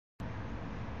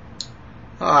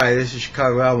Hi, this is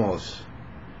Chicago Ramos.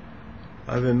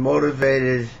 I've been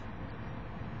motivated,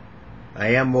 I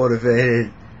am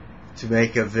motivated to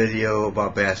make a video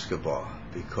about basketball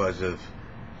because of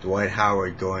Dwight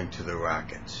Howard going to the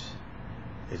Rockets.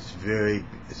 It's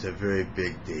a very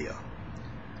big deal.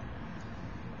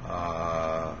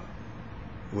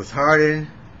 With Harden,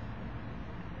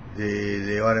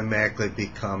 they automatically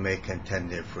become a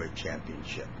contender for a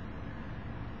championship.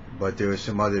 But there are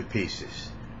some other pieces.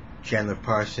 Chandler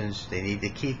Parsons, they need to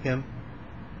keep him.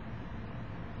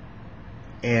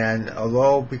 And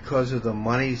although because of the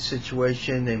money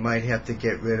situation they might have to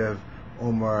get rid of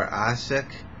Omer Asik,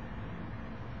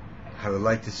 I would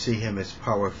like to see him as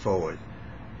power forward.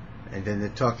 And then they're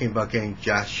talking about getting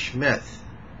Josh Smith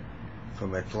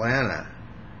from Atlanta.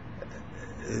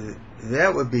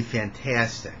 That would be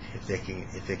fantastic if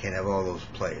they can have all those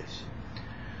players.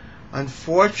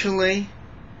 Unfortunately,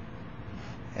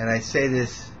 and I say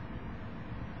this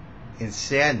in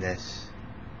sadness,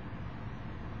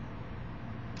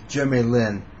 Jeremy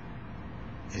Lin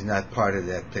is not part of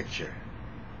that picture,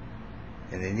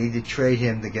 and they need to trade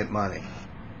him to get money.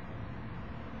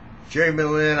 Jeremy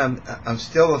Lin, I'm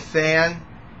still a fan.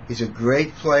 He's a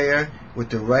great player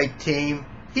with the right team.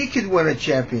 He could win a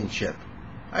championship.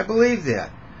 I believe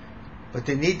that. But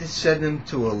they need to send him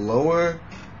to a lower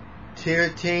tier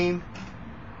team,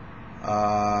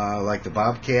 like the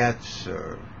Bobcats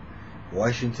or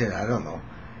Washington, I don't know,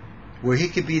 where he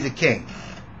could be the king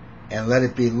and let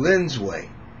it be Lin's way.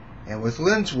 And with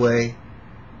Lin's way,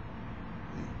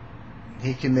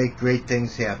 he can make great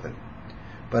things happen.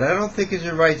 But I don't think he's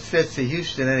the right fit for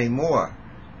Houston anymore.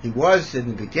 He was in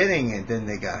the beginning, and then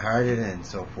they got Harden and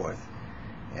so forth.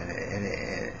 And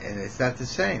it's not the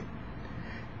same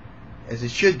as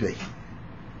it should be.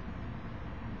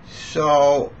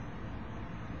 So,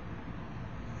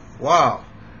 wow,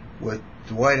 with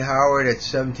Dwight Howard at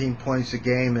 17 points a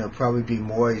game, it'll probably be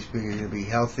more. He's going to be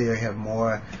healthier, have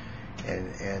more,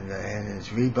 and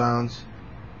his rebounds.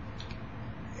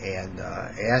 And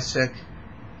Asik,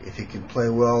 if he can play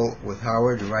well with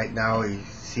Howard, right now he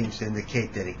seems to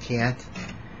indicate that he can't.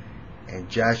 And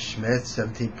Josh Smith,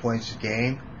 17 points a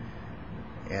game,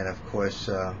 and of course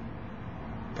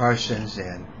Parsons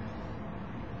and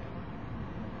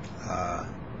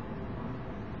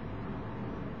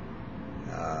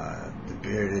the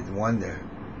bearded wonder.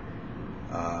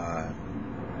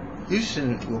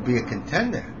 Houston will be a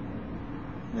contender.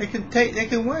 They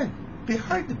can win. It'd be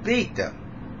hard to beat them.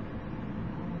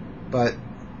 But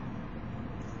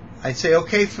I'd say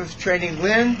okay for trading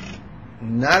Lin,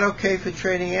 not okay for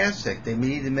trading Asik. They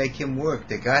need to make him work.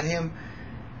 They got him,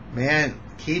 man.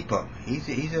 Keep him.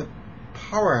 He's a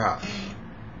powerhouse.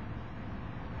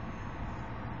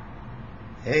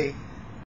 Hey.